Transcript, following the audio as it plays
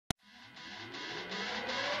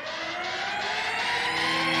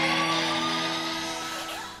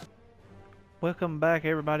Welcome back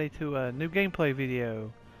everybody to a new gameplay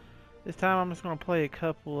video. This time I'm just going to play a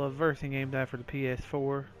couple of versing games out for the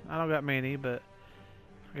PS4. I don't got many, but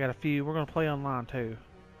I got a few. We're going to play online too.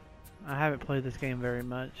 I haven't played this game very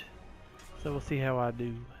much, so we'll see how I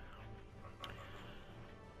do.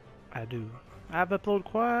 I've uploaded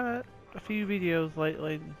quite a few videos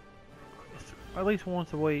lately, at least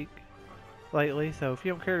once a week lately, so if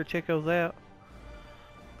you don't care to check those out.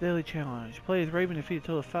 Daily challenge. Play as Raven, defeat a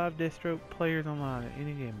total of 5 Deathstroke players online in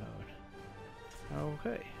any game mode.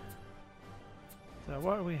 Okay. So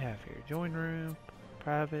what do we have here? Join room,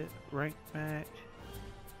 private, ranked match.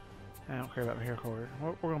 I don't care about my hair recorder.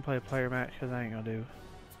 We're gonna play a player match because I ain't gonna do.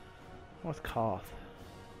 What's cost?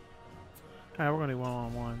 Alright, we're gonna do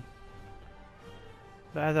one-on-one.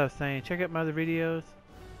 But as I was saying, check out my other videos.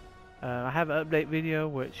 I have an update video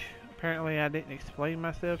which apparently I didn't explain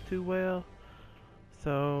myself too well.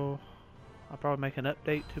 So, I'll probably make an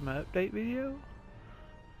update to my update video.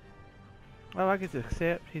 Well, I get to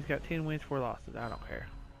accept. He's got 10 wins, 4 losses. I don't care.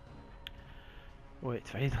 Wait,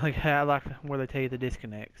 so he's like, I like where they tell you the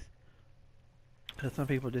disconnects. Because some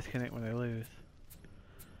people disconnect when they lose.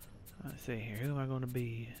 Let's see here. Who am I going to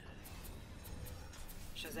be?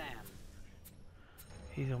 Shazam.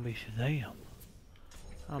 He's going to be Shazam.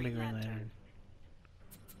 I'll be Green Lantern.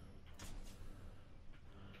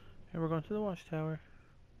 And we're going to the watchtower.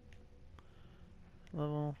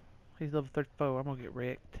 He's level 34. I'm gonna get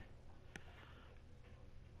wrecked.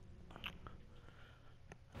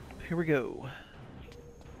 Here we go.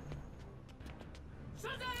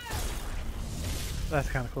 That's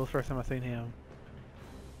kind of cool. It's the first time I've seen him.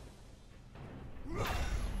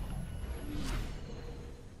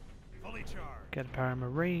 Fully charged. Got to power my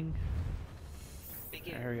ring.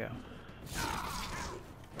 Begin. There we go.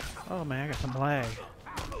 Oh man, I got some lag.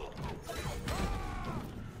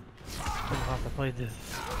 I'll have to play this.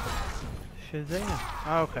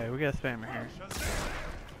 Shazam. Okay, we got a spammer here.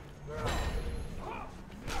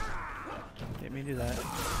 Let me do that.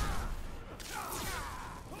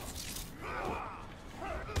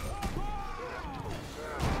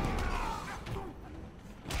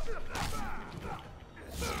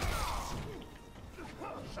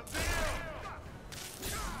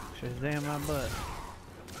 Shazam my butt.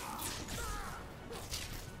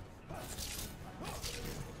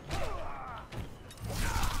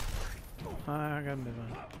 I got moving.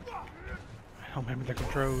 I don't remember the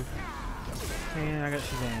controls. And I got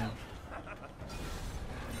Shazam.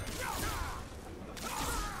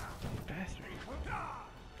 Bastard.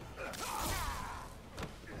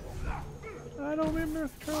 I don't remember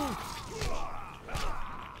the controls.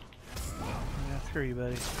 Yeah, screw you,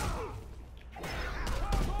 buddy.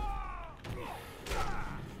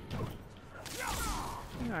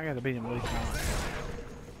 I gotta beat him at least once.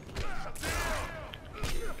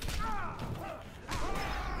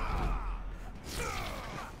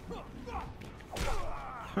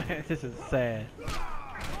 This is sad.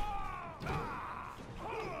 I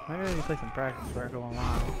gotta need to play some practice before I go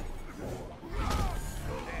online.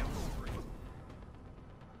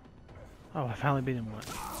 Oh, I finally beat him once.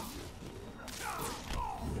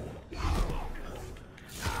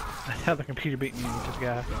 That's how the computer beat me with this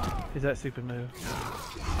guy. Is that stupid move.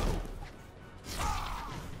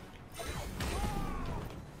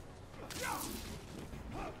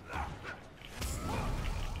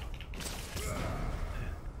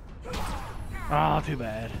 Oh, too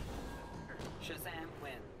bad. Shazam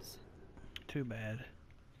wins. Too bad.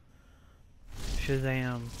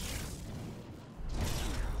 Shazam.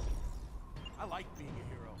 I like being a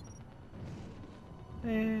hero.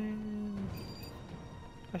 And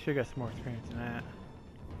I should have got some more experience in that.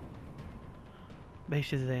 But he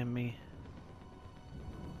Shazam me.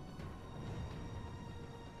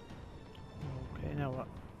 Okay, now what?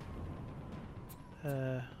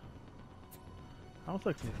 I almost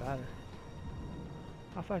like a new fighter.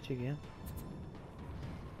 I'll fight you again.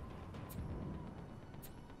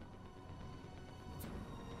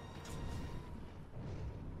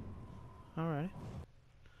 Alright.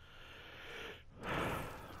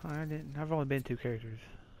 I've only been 2 characters.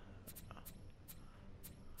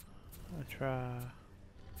 I'll try.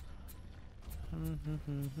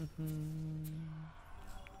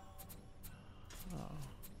 Oh.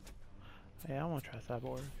 Yeah, I want to try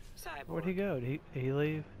Cyborg. Where'd he go? Did he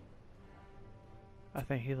leave? I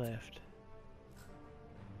think he left.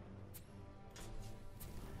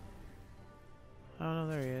 Oh no,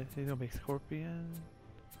 there he is. He's gonna be Scorpion,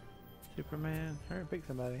 Superman. Alright, pick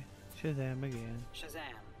somebody. Shazam again.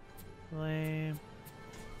 Shazam. Lame.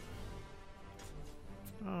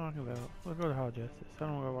 Oh, I can go. Let's go to Hall of Justice. I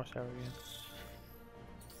don't want to go watch that again.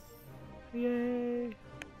 Yay!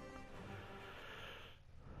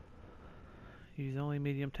 Use only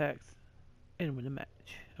medium attacks and win a match.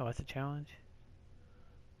 Oh, that's a challenge?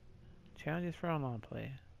 Challenges for online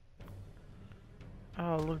play.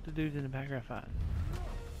 Oh, look, the dude's in the background fighting.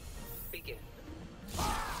 Begin.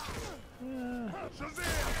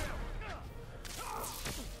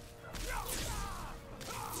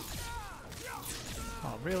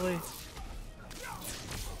 Oh, really?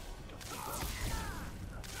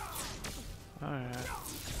 Alright.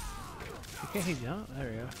 Can't he jump? There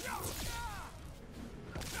we go.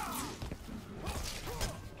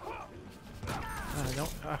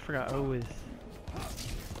 I forgot O is.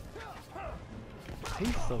 He's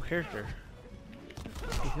a slow character.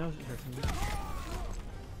 He knows it's hurting.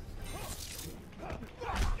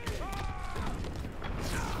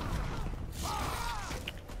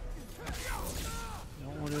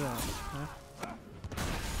 Don't want to do that, huh?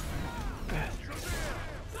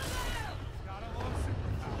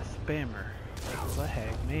 A spammer.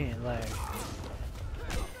 Lag, man, lag.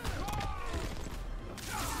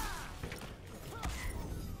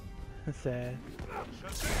 That's sad.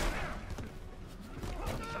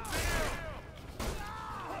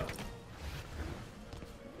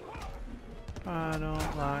 I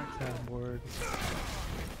don't like soundboards.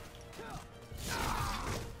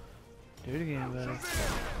 Do it again, buddy.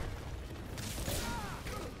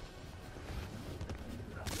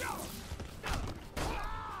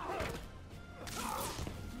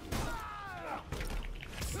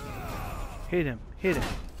 Hit him, hit him.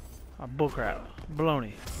 Oh, bullcrap.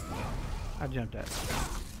 Baloney. I jumped at it.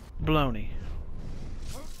 Baloney.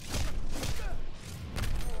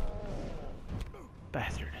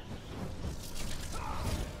 Bastard.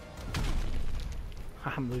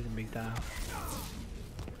 I'm losing big time.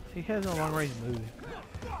 He has no long range move.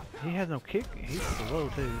 He has no kick. He's slow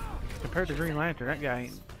too. Compared to Green Lantern, that guy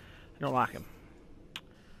ain't. I don't like him.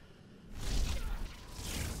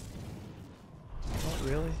 What,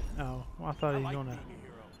 really? Oh, well, I thought he was gonna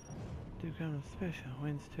do kind of special.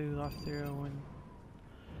 Wins 2, lost 0, win.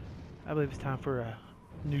 I believe it's time for a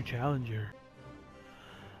new challenger.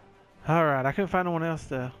 Alright, I couldn't find no one else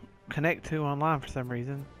to connect to online for some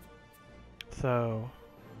reason. So,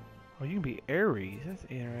 oh, you can be Ares. That's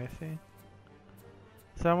interesting.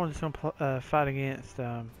 So I'm just gonna fight against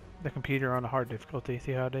the computer on the hard difficulty.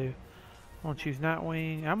 See how I do. I'm gonna choose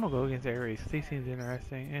Nightwing. I'm gonna go against Ares. He seems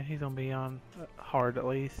interesting, and he's gonna be on hard at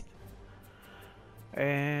least.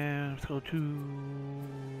 And let's go to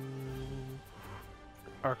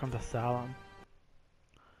Arkham Asylum.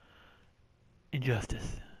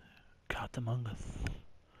 Injustice. Caught Among Us.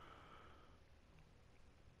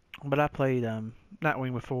 But I played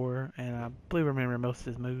Nightwing before, and I believe I remember most of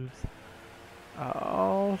his moves.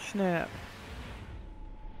 Oh snap!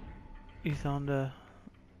 He's on the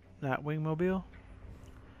Nightwing mobile.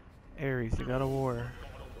 Ares, the God of War.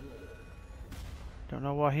 Don't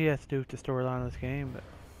know what he has to do with the storyline of this game, but.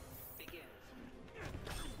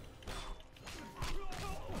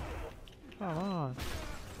 Come on.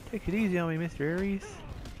 Take it easy on me, Mr. Ares.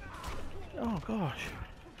 Oh gosh.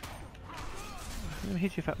 Let me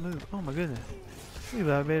hit you if I move. Oh my goodness. We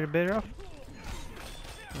got better off.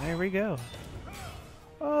 There we go.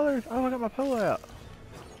 Oh, I got my pole out.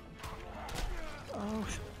 Oh,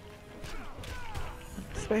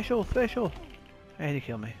 special. And he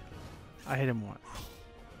killed me. I hit him once.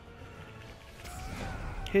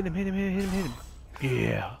 Hit him.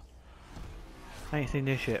 Yeah. I ain't seen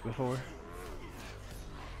this yet before.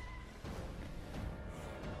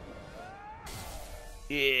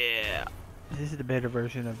 Yeah. This is the better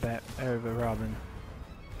version of Robin.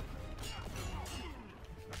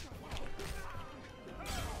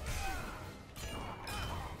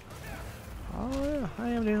 Oh yeah, I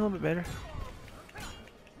am doing a little bit better.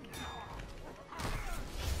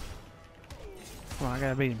 Come on, I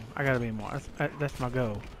gotta beat him more. That's my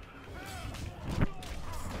goal.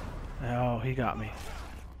 Oh, he got me.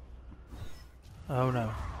 Oh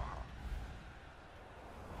no.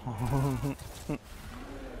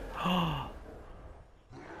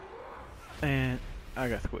 And I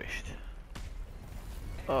got squished.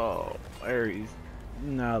 Oh, Ares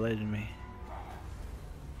annihilated me.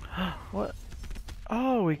 What?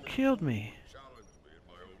 Oh, he killed me.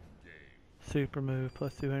 Super move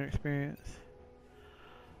plus 200 experience.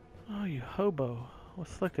 Oh, you hobo.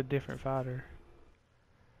 Let's select a different fighter.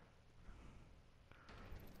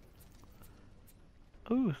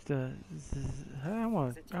 Ooh, I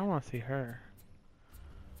want to see her.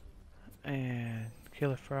 And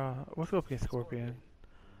Killer Frog. Let's go up against Scorpion.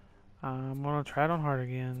 I'm gonna try it on hard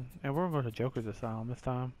again, and we're gonna go to Joker's Asylum this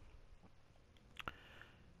time.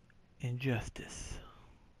 Injustice.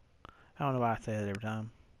 I don't know why I say that every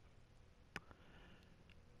time.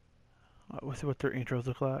 Let's see what their intros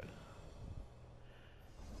look like.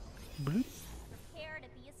 Bloop. Prepare to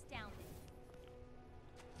be astounded.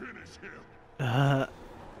 Finish him.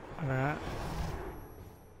 Alright.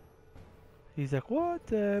 He's like, what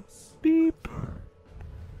the beep?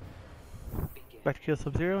 Begin. About to kill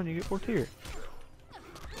Sub-Zero and you get 4 tier.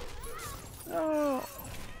 Oh,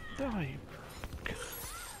 die.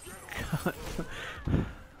 God.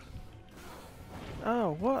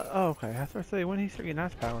 Oh, what? Oh, okay. I was going to say, when he start getting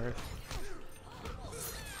nice powers.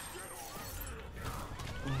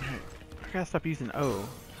 Okay. I gotta stop using O.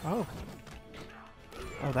 Oh.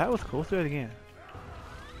 Oh, that was cool. Let's do it again.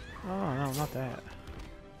 Oh, no, not that.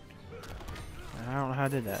 I don't know how I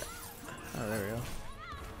did that. Oh, there we go.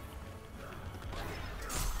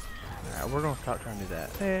 Alright, we're gonna stop trying to do that.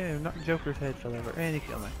 Hey, Joker's head fell over. And he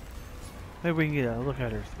killed me. Maybe we can get a look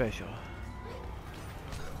at her special.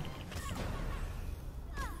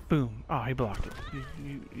 Boom. Oh, he blocked it.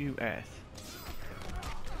 You ass.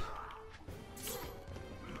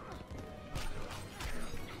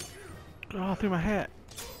 Oh, through my hat.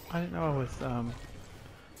 I didn't know I was,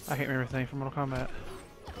 I can't remember his name from Mortal Kombat.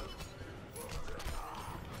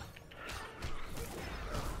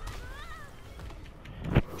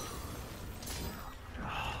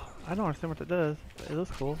 I don't understand what that does, but it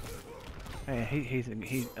looks cool. Hey, he's,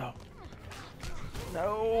 oh.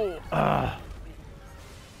 No!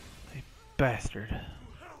 You bastard.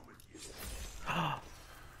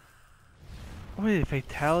 Wait,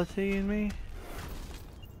 fatality in me?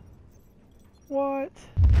 What?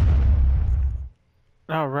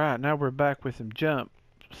 Alright, now we're back with some Jump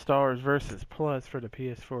Stars versus Plus for the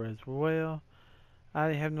PS4 as well. I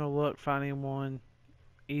have no luck finding one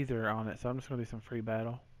either on it, so I'm just going to do some free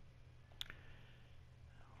battle.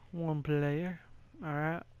 One player.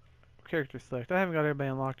 Alright. Character select. I haven't got everybody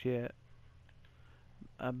unlocked yet.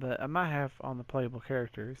 But I might have on the playable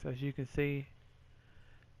characters. As you can see,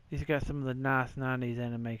 these got some of the nice 90s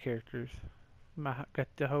anime characters. Got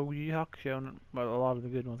the whole Yu Hakusho, but a lot of the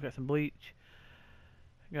good ones. Got some Bleach.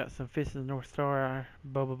 Got some Fist of the North Star.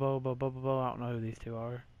 Bobo. I don't know who these two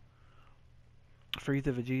are.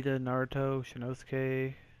 Frieza, Vegeta, Naruto,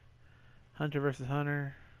 Shinosuke. Hunter vs.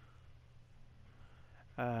 Hunter.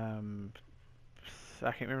 I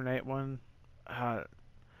can't remember that one.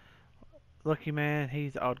 Lucky Man,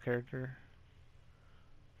 he's an odd character.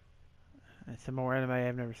 And some more anime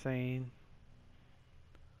I've never seen.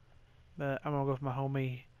 But I'm gonna go with my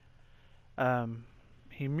homie,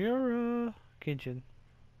 Himura Kenshin.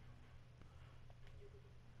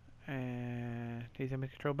 And he's gonna be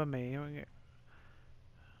controlled by me.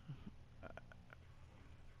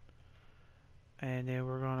 And then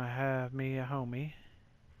we're gonna have me a homie.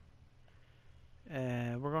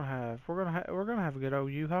 And we're gonna have a good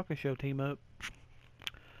old Yu Hakusho team up.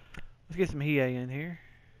 Let's get some Hiei in here.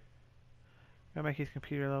 Gotta make his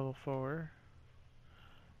computer level 4.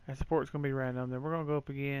 Our support's gonna be random. Then we're gonna go up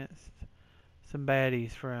against some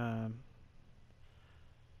baddies from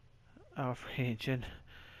Kenshin.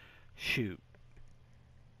 Shoot.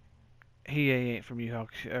 Hiei ain't from Yu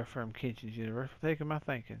Hakusho, from Kenshin's universe. What am I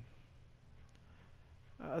thinking?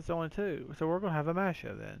 That's only 2. So we're gonna have a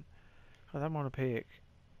mashup then. Cause I'm gonna pick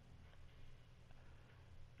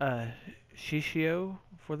Shishio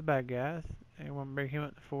for the bad guys, and we're gonna bring him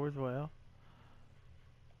up to 4 as well.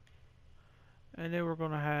 And then we're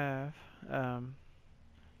gonna have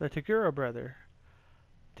the Taguro brother,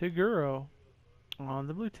 Taguro, on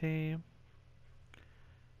the blue team,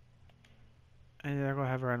 and they're gonna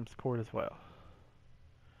have random support as well.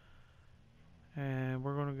 And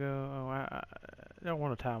we're gonna go. Oh, I don't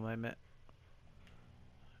want a time limit.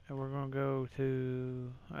 And we're gonna go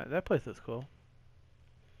to that place looks cool.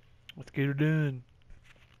 Let's get her done.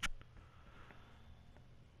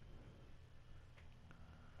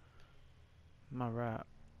 Alright.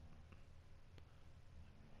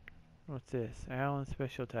 What's this? Alan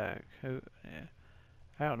special attack. Who? Yeah.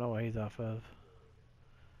 I don't know what he's off of.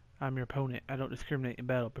 I'm your opponent. I don't discriminate in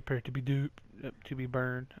battle. Prepare to be duped, to be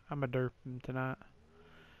burned. I'm a derp tonight.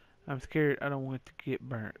 I'm scared. I don't want to get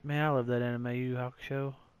burnt. Man, I love that anime Yu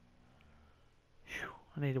Hakusho.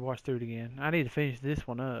 I need to watch through it again. I need to finish this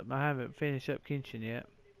one up. I haven't finished up Kenshin yet.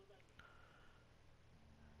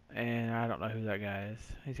 And I don't know who that guy is.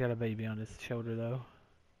 He's got a baby on his shoulder though.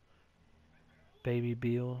 Baby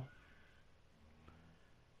Bill.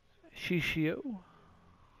 Shishio.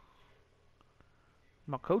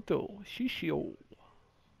 Makoto. Shishio.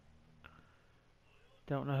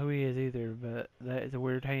 Don't know who he is either, but that is a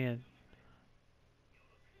weird hand.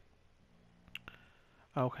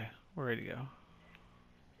 Okay, we're ready to go.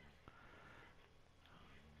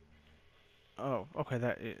 Oh, okay,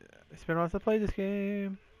 it's been a while since I played this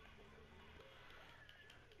game.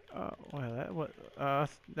 Well, that what?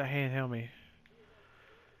 The hand held me.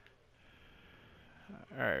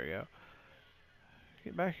 There we go.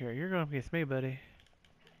 Get back here. You're going up against me, buddy.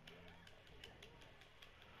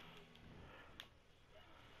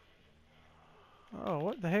 Oh,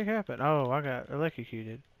 what the heck happened? Oh, I got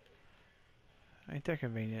electrocuted. Ain't that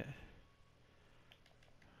convenient?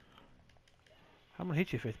 I'm gonna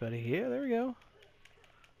hit you, fist buddy. Yeah, there we go.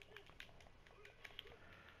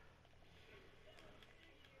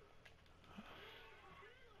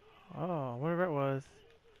 Oh, whatever it was.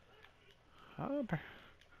 Oh,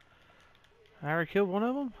 I already killed one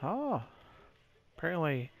of them? Oh.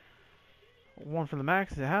 Apparently, one from the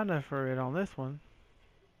max is high enough for it on this one.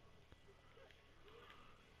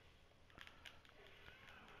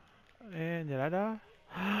 And did I die?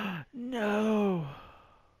 No!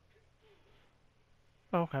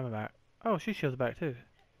 Oh, okay, I'm back. Oh, she shields back too.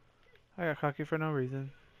 I got cocky for no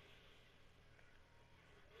reason.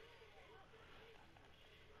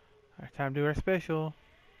 Alright, time to do our special.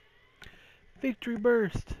 Victory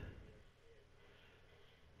burst!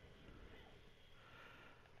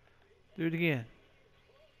 Do it again.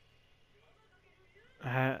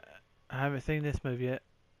 I haven't seen this move yet.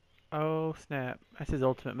 Oh, snap. That's his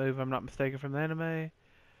ultimate move, if I'm not mistaken, from the anime.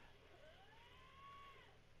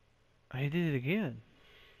 He did it again.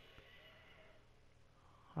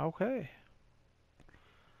 Okay. I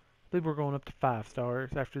believe we're going up to 5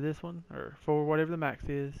 stars after this one, or 4, whatever the max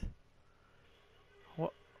is.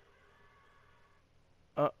 What?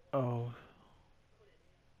 Uh-oh.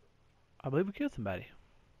 I believe we killed somebody.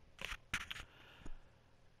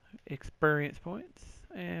 Experience points,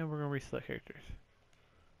 and we're going to reselect characters.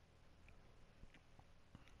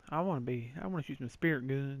 I want to shoot some spirit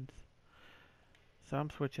guns. So I'm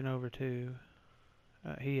switching over to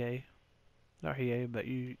Hiei. Not Hiei, but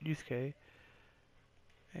Yusuke.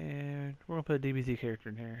 And we're going to put a DBZ character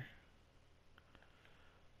in here.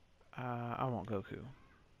 I want Goku.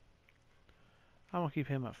 I'm going to keep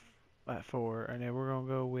him at 4. And then we're going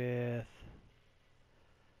to go with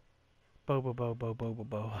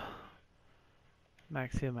Bo.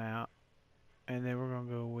 Max him out. And then we're going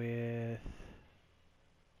to go with...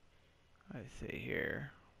 Let's see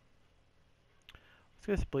here. Let's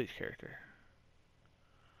get a Bleach character.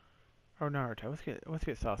 Or Naruto. Let's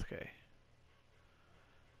get Sasuke.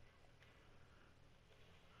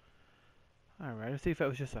 Alright, let's see if that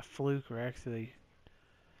was just a fluke or actually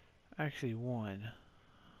won.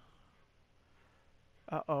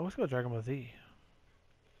 Uh-oh, let's go Dragon Ball Z.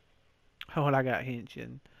 Oh, and I got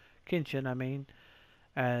Kenshin, I mean,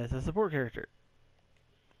 as a support character.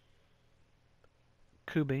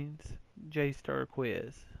 Kubins, J-Star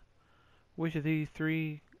Quiz. Which of these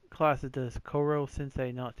 3 classes does Koro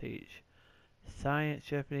Sensei not teach? Science,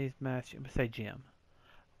 Japanese, Math, say Gym.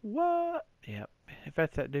 What? Yep. If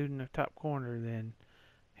that's that dude in the top corner, then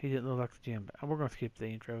he didn't look like the gym. But we're going to skip the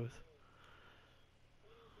intros.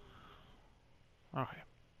 Okay.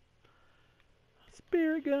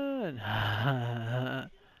 Spirit gun!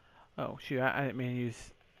 Oh, shoot. I didn't mean to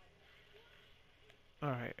use...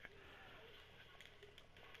 Alright.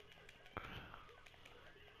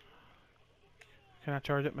 Can I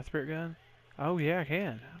charge up my spirit gun? Oh, yeah, I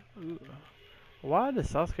can. Ooh. Why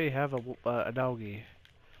does Sasuke have a doggy?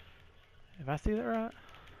 If I see that right?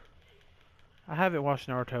 I haven't watched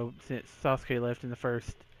Naruto since Sasuke left in the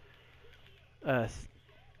first...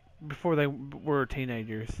 before they were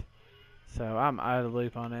teenagers. So I'm out of the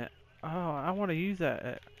loop on it. Oh, I want to use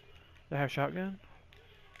that. They have shotgun?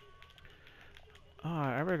 Oh,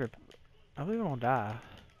 I believe I'm gonna die.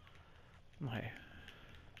 Okay.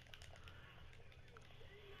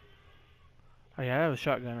 Oh yeah, that was a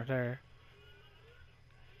shotgun right there.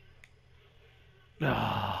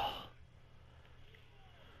 Oh.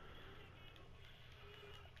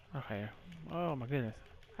 Okay. Oh my goodness.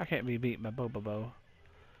 I can't be beaten by Bobo.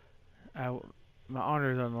 My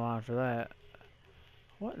honor is on the line for that.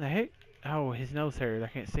 What in the heck? Oh, his nose hairs. I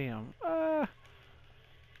can't see him. Ah.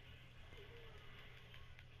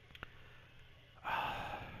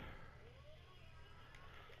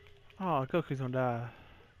 Oh, Goku's gonna die.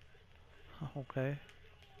 Okay.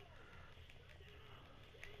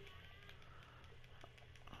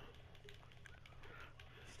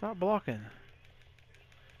 Stop blocking.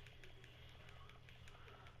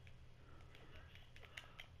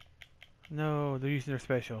 No, they're using their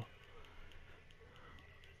special.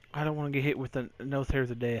 I don't want to get hit with the nose hairs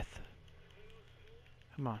of death.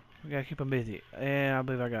 Come on, we gotta keep them busy. And I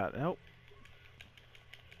believe I got it. Nope.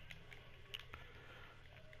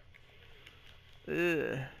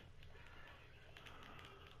 Ugh.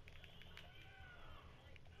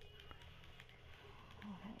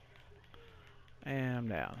 And I'm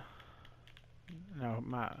down. No,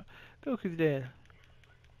 my Goku's dead.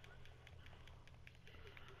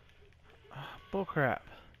 Bull crap.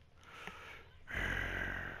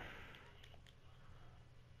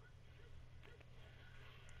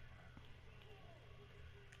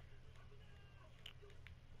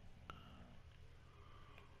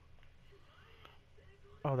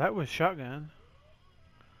 Oh, that was shotgun.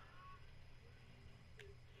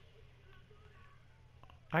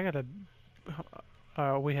 I gotta.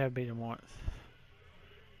 We have beat him once.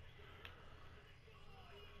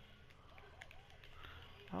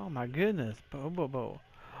 Oh my goodness. Bo.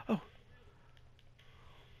 Oh.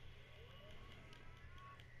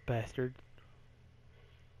 Bastard.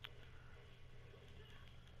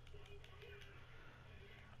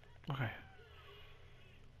 Okay.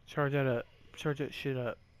 Charge that up. Charge that shit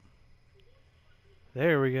up.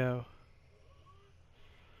 There we go.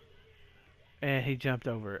 And he jumped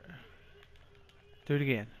over it. Do it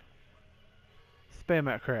again. Spam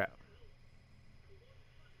that crap.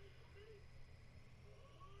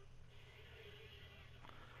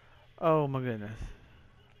 Oh my goodness.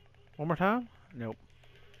 One more time? Nope.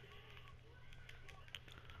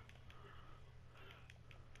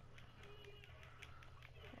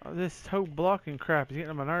 Oh, this whole blocking crap is getting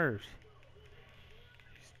on my nerves.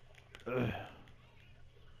 Ugh.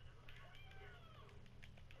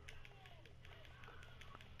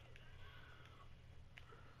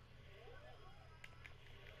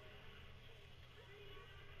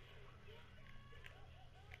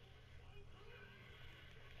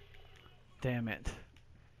 Damn it.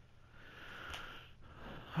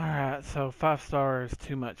 Alright, so 5 stars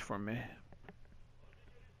too much for me.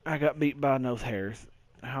 I got beat by those hairs.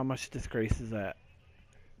 How much disgrace is that?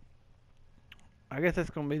 I guess that's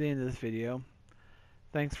going to be the end of this video.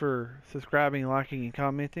 Thanks for subscribing, liking, and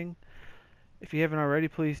commenting. If you haven't already,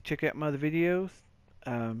 please check out my other videos.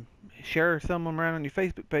 Share some of them around on your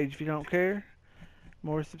Facebook page if you don't care.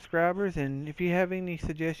 More subscribers. And if you have any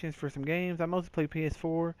suggestions for some games, I mostly play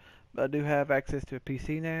PS4, but I do have access to a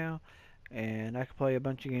PC now. And I can play a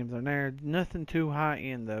bunch of games on there. Nothing too high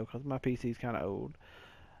end though, because my PC is kind of old.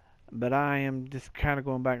 But I am just kind of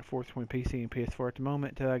going back and forth between PC and PS4 at the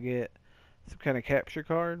moment until I get some kind of capture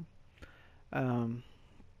card.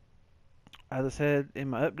 As I said in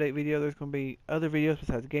my update video, there's going to be other videos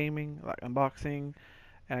besides gaming, like unboxing,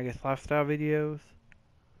 and I guess lifestyle videos.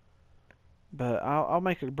 But I'll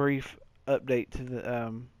make a brief update to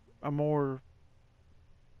the a more,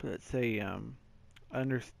 let's say,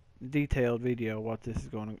 under detailed video what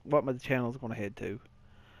my channel is going to head to.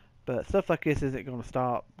 But stuff like this isn't going to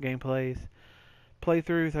stop. Gameplays,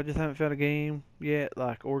 playthroughs. I just haven't found a game yet,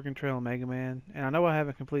 like Oregon Trail and Mega Man, and I know I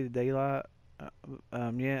haven't completed Daylight. Yeah,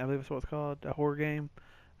 I believe that's what it's called, a horror game.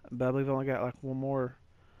 But I believe I only got like one more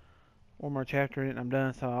chapter in it and I'm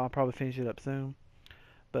done, so I'll probably finish it up soon.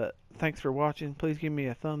 But thanks for watching. Please give me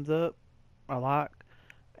a thumbs up, a like,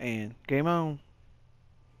 and game on.